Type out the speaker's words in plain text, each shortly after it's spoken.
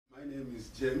is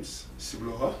James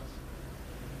Sibolowa,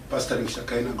 pastoring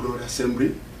Shakaina Glory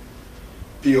Assembly,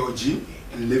 POG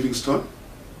in Livingstone.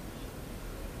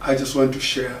 I just want to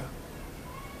share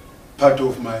part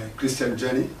of my Christian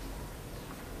journey.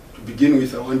 To begin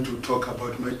with, I want to talk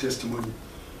about my testimony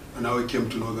and how I came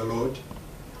to know the Lord.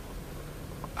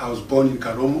 I was born in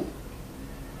Karomo,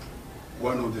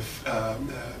 one of the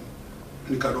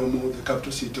in Karomo, the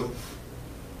capital city of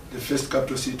the first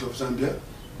capital city of Zambia,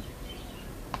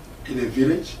 in a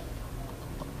village.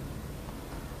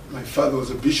 My father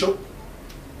was a bishop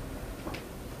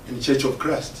in the Church of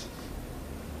Christ.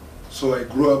 So I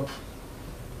grew up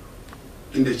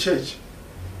in the church,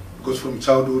 because from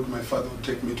childhood my father would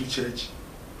take me to church,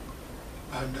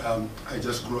 and I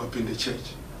just grew up in the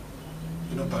church.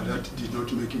 You know, but that did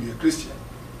not make me a Christian.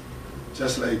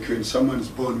 Just like when someone is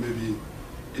born maybe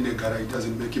in a car, it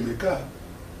doesn't make him a car.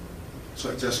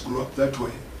 So I just grew up that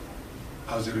way.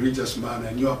 I was a religious man.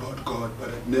 I knew about God, but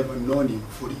I'd never known him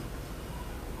fully.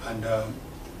 And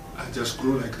I just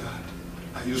grew like that.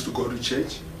 I used to go to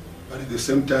church, but at the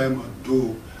same time I'd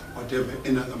do whatever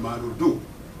another man would do.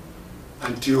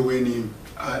 Until when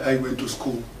I went to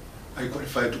school, I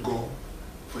qualified to go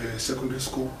for a secondary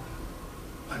school.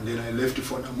 And then I left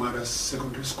for Namara's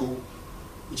secondary school,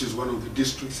 which is one of the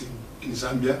districts in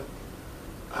Zambia.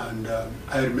 And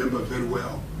I remember very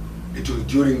well, it was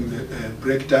during the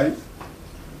break time.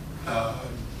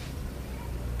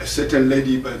 A certain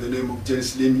lady by the name of Jane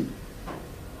Slimy,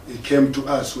 he came to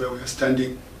us where we were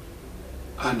standing,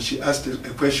 and she asked a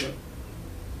question.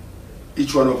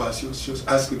 Each one of us, she was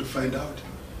asking to find out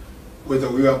whether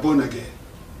we were born again.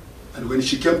 And when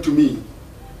she came to me,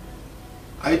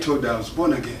 I told her I was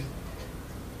born again.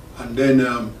 And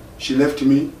then she left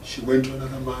me, she went to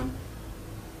another man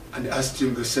and asked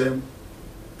him the same.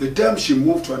 The time she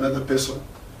moved to another person,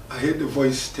 I heard the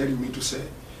voice telling me to say,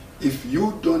 if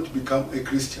you don't become a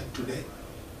Christian today,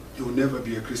 you will never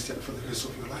be a Christian for the rest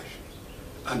of your life.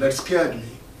 And that scared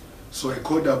me. So I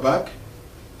called her back.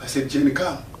 I said, Jenny,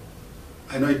 come.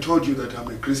 I know I told you that I'm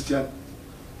a Christian.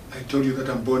 I told you that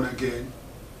I'm born again.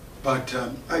 But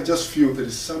I just feel there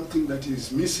is something that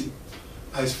is missing.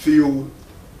 I feel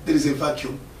there is a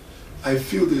vacuum. I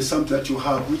feel there is something that you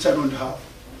have, which I don't have.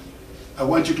 I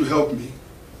want you to help me.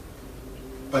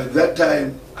 By that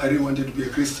time, I really wanted to be a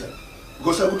Christian,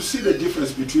 because I would see the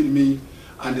difference between me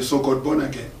and the so-called born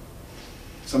again.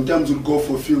 Sometimes we'd go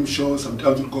for film shows,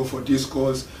 sometimes we'd go for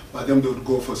discourse, but then they would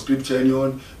go for scripture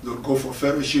union, they would go for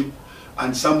fellowship,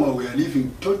 and somehow we are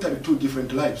living totally two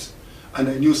different lives. And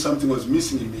I knew something was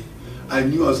missing in me. I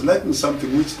knew I was lacking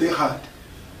something which they had,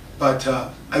 but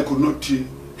I could not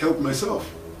help myself.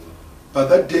 But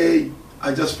that day,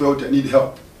 I just felt I need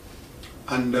help.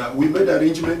 And we made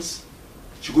arrangements.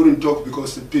 She couldn't talk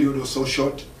because the period was so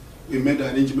short. We made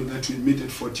an arrangement that we meet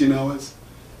at 14 hours.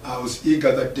 I was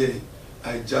eager that day.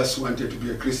 I just wanted to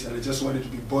be a Christian. I just wanted to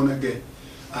be born again.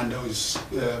 And I was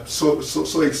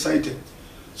so excited.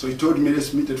 So he told me,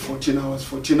 let's meet at 14 hours.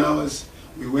 14 hours,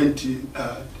 we went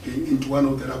into one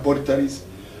of the laboratories,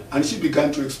 and she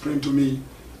began to explain to me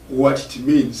what it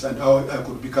means and how I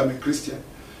could become a Christian.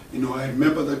 You know, I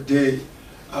remember that day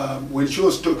when she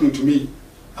was talking to me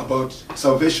about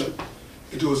salvation.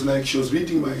 It was like she was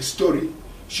reading my story.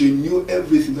 She knew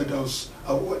everything that I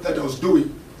was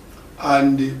doing.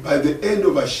 And by the end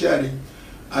of her sharing,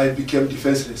 I became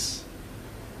defenseless.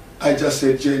 I just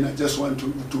said, Jane, I just want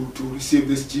to receive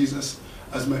this Jesus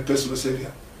as my personal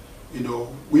Savior. You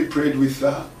know, we prayed with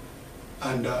her,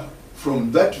 and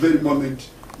from that very moment,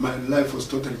 my life was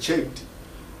totally changed.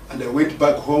 And I went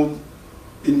back home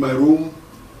in my room.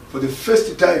 For the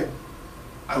first time,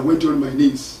 I went on my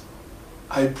knees.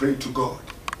 I prayed to God,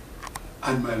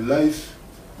 and my life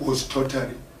was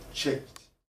totally changed.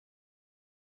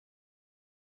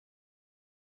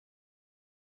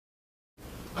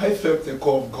 I felt the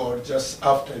call of God just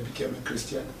after I became a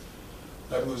Christian.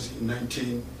 That was in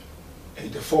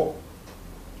 1984.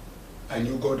 I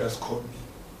knew God has called me.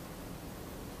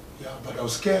 Yeah, but I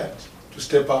was scared to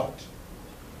step out,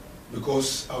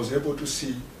 because I was able to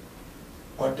see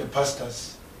what the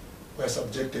pastors were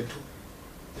subjected to,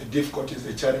 the difficulties,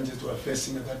 the challenges they were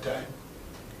facing at that time,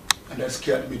 and that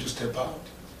scared me to step out.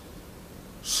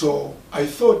 So I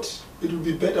thought it would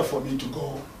be better for me to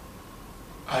go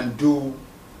and do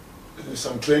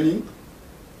some training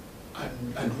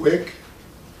and work,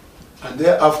 and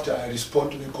thereafter I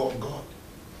respond to the call of God,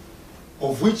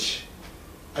 of which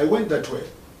I went that way.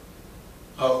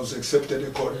 I was accepted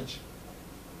at college.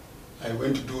 I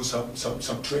went to do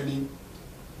some training.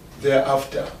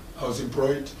 Thereafter, I was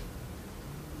employed.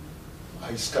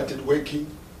 I started working,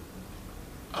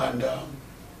 and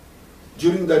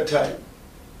during that time,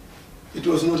 it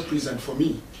was not pleasant for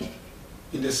me,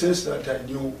 in the sense that I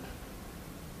knew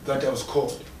that I was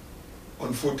called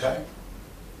on full time,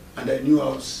 and I knew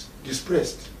I was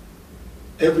displaced.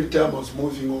 Every time I was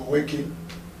moving or working,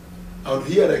 I would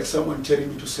hear like someone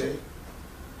telling me to say,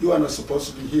 "You are not supposed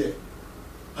to be here.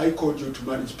 I called you to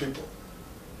manage people."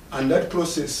 And that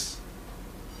process,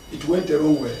 it went the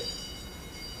wrong way.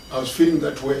 I was feeling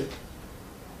that way.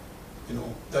 You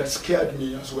know, that scared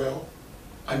me as well.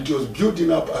 And it was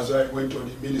building up as I went on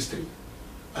in ministry,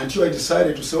 until I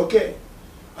decided to say, okay,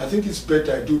 I think it's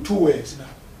better I do 2 ways now.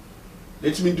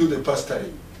 Let me do the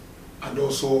pastoring, and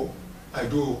also I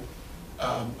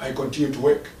continue to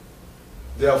work.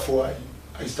 Therefore,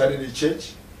 I started a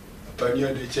church, I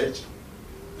pioneered a church.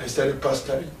 I started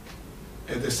pastoring.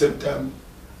 At the same time,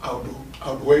 I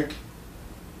would work.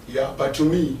 Yeah, but to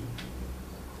me,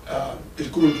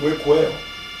 it couldn't work well,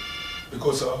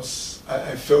 because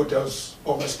I felt I was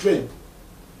overstrained.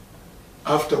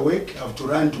 After work, I have to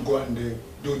run to go and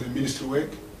do the ministry work,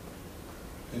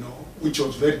 you know, which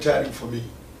was very tiring for me.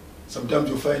 Sometimes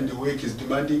you find the work is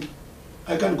demanding.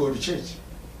 I can't go to church.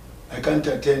 I can't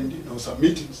attend, you know, some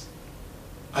meetings.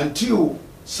 Until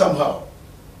somehow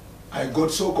I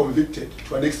got so convicted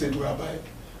to an extent whereby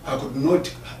I could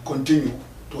not continue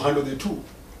to handle the two.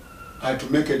 I had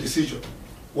to make a decision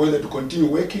whether to continue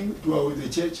working with the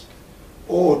church,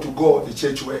 or to go the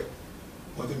church way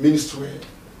or the ministry way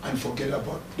and forget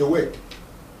about the work.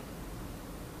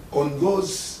 On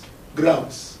those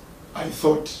grounds, I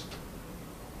thought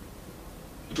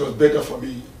it was better for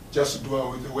me just to do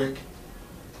away with the work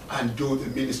and do the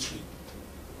ministry,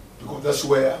 because that's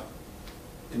where,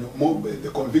 you know, more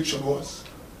the conviction was.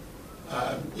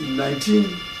 In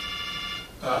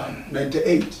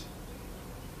 1998,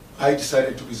 I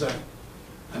decided to resign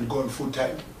and go on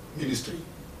full-time ministry.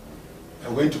 I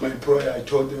went to my employer, I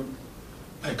told them,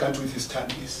 I can't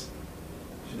withstand this.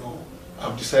 You know,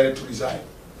 I've decided to resign.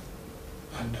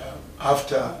 And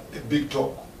after a big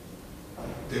talk,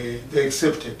 they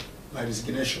accepted my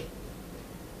resignation.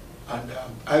 And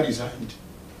I resigned.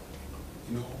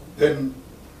 You know, then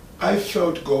I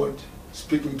felt God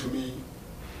speaking to me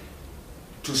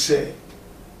to say,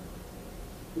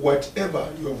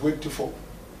 whatever you have worked for,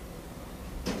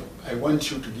 I want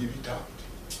you to give it out.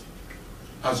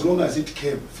 As long as it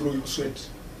came through your sweat,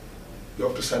 you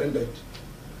have to surrender it.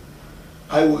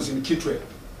 I was in Kitwe,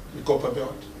 in Copper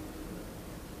Belt.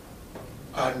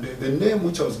 And the name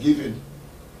which I was given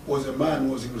was a man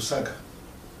who was in Lusaka,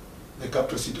 the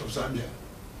capital city of Zambia.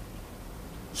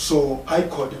 So I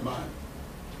called the man.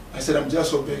 I said, I'm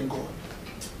just obeying God.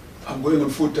 I'm going on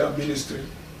full-time ministry.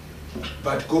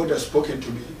 But God has spoken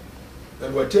to me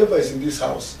that whatever is in this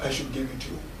house, I should give it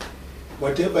to you.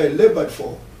 Whatever I labored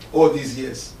for all these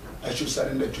years, I should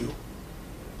surrender to you.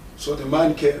 So the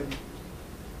man came.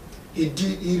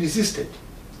 He resisted.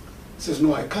 He says,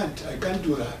 no, I can't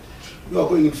do that. You are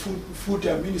going in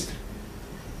full-time ministry.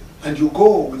 And you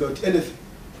go without anything.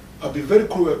 I'll be very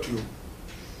cruel to you.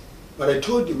 But I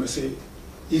told him, I say,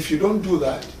 if you don't do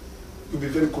that, you'll be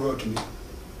very cruel to me.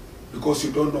 Because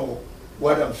you don't know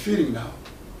what I'm feeling now.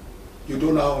 You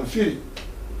don't know how I'm feeling.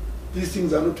 These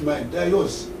things are not mine, they're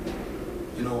yours.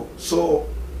 You know, so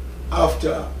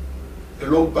after a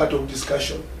long part of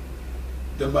discussion,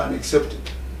 the man accepted.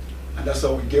 And that's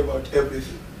how we gave out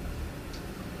everything.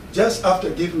 Just after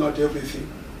giving out everything,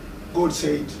 God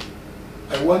said,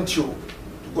 I want you to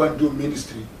go and do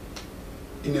ministry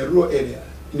in a rural area,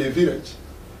 in a village.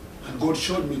 And God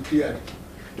showed me clearly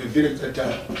the village that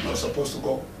I was supposed to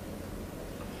go.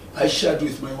 I shared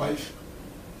with my wife,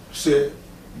 say,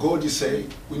 God is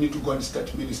saying we need to go and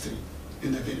start ministry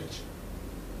in the village.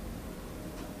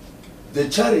 The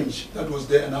challenge that was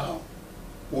there now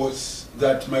was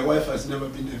that my wife has never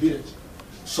been in the village.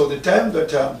 So the time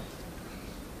that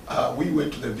we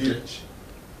went to the village,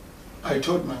 I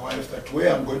told my wife that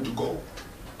where I'm going to go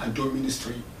and do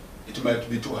ministry, it might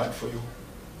be too hard for you.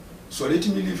 So let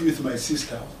me live with my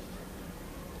sister,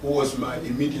 who was my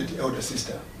immediate elder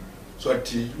sister, so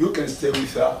that you can stay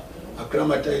with her,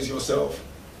 acclimatize yourself,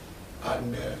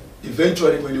 and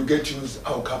eventually when you get used,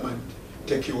 I'll come and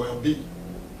take you where I'll be.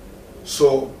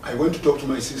 So I went to talk to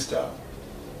my sister.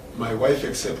 My wife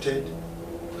accepted,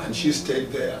 and she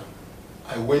stayed there.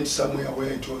 I went somewhere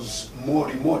where it was more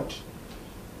remote,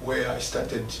 where I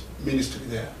started ministry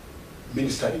there,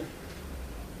 ministering.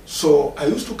 So I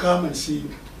used to come and see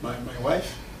my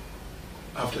wife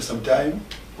after some time,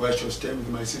 where she was staying with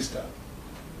my sister.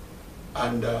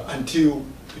 And until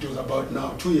it was about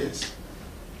now 2 years,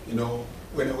 you know,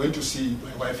 when I went to see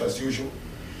my wife as usual,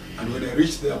 and when I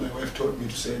reached there, my wife told me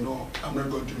to say, no, I'm not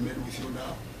going to remain with you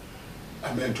now.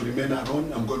 I meant to remain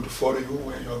alone. I'm going to follow you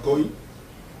where you are going.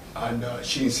 And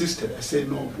she insisted. I said,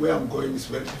 no, where I'm going is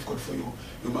very difficult for you.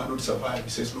 You might not survive. He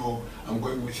says, no, I'm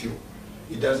going with you.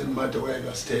 It doesn't matter where you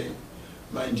are staying.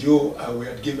 Mind you, we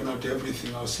had given out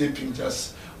everything. I was sleeping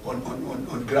just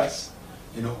on grass,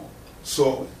 you know.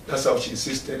 So that's how she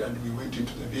insisted, and we went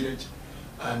into the village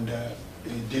and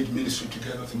we did ministry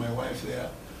together with my wife there.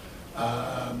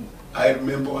 I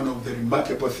remember one of the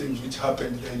remarkable things which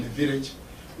happened there in the village,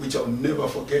 which I'll never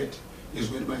forget, is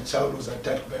when my child was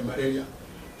attacked by malaria.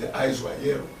 The eyes were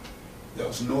yellow. There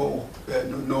was no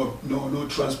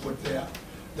transport there.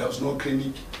 There was no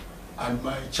clinic. And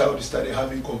my child started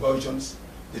having convulsions.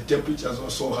 The temperatures were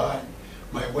so high.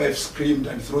 My wife screamed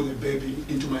and threw the baby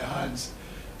into my hands.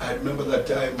 I remember that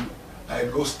time I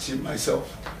lost him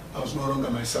myself. I was no longer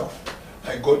myself.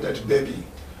 I got that baby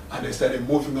and I started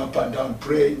moving up and down,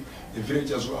 praying. The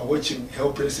villagers were watching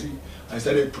helplessly. I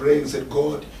started praying and said,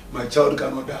 God, my child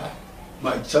cannot die.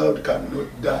 My child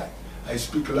cannot die. I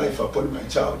speak life upon my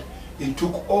child. It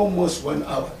took almost 1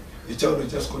 hour. The child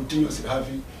was just continuously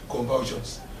having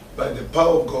convulsions. By the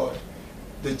power of God,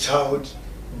 the child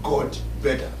got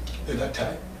better at that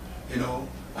time, you know,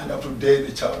 and up to today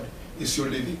the child is still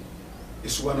living.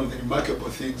 It's one of the remarkable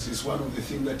things. It's one of the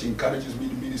things that encourages me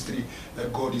in ministry,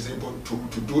 that God is able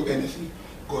to do anything.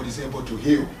 God is able to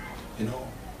heal, you know.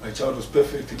 My child was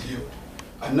perfectly healed.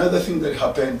 Another thing that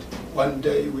happened, one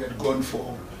day we had gone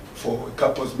for a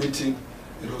couples meeting.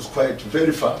 It was quite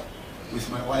very far with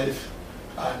my wife,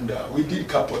 and we did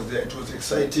couples there. It was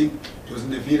exciting. It was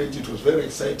in the village. It was very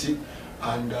exciting,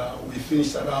 and we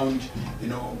finished around, you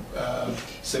know,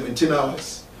 17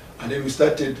 hours, and then we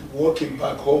started walking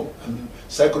back home. I mean,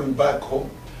 cycling back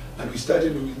home, and we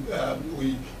started.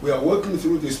 We are walking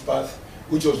through this path,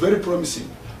 which was very promising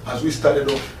as we started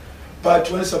off. But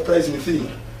one surprising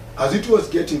thing, as it was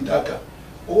getting darker,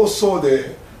 also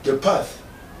the path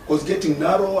was getting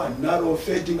narrow and narrow,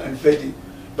 fading and fading.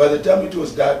 By the time it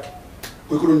was dark,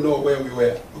 we couldn't know where we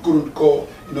were. We couldn't go,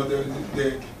 you know,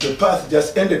 the path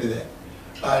just ended there.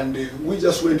 And we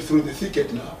just went through the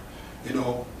thicket now. You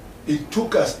know, it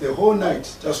took us the whole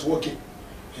night just walking,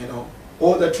 you know.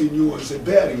 All that we knew was a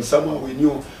bearing. Somewhere we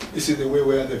knew this is the way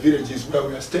where the village is, where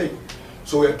we are staying.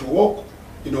 So we had to walk,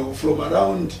 you know, from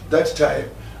around that time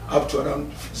up to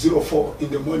around 04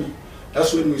 in the morning.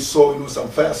 That's when we saw, you know, some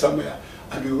fire somewhere.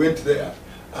 And we went there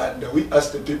and we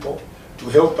asked the people to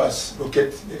help us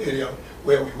locate the area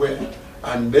where we were,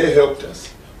 and they helped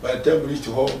us. By the time we reached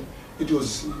home, it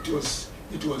was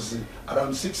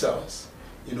around 6 hours,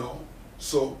 you know.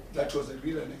 So that was a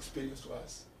real experience to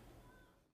us.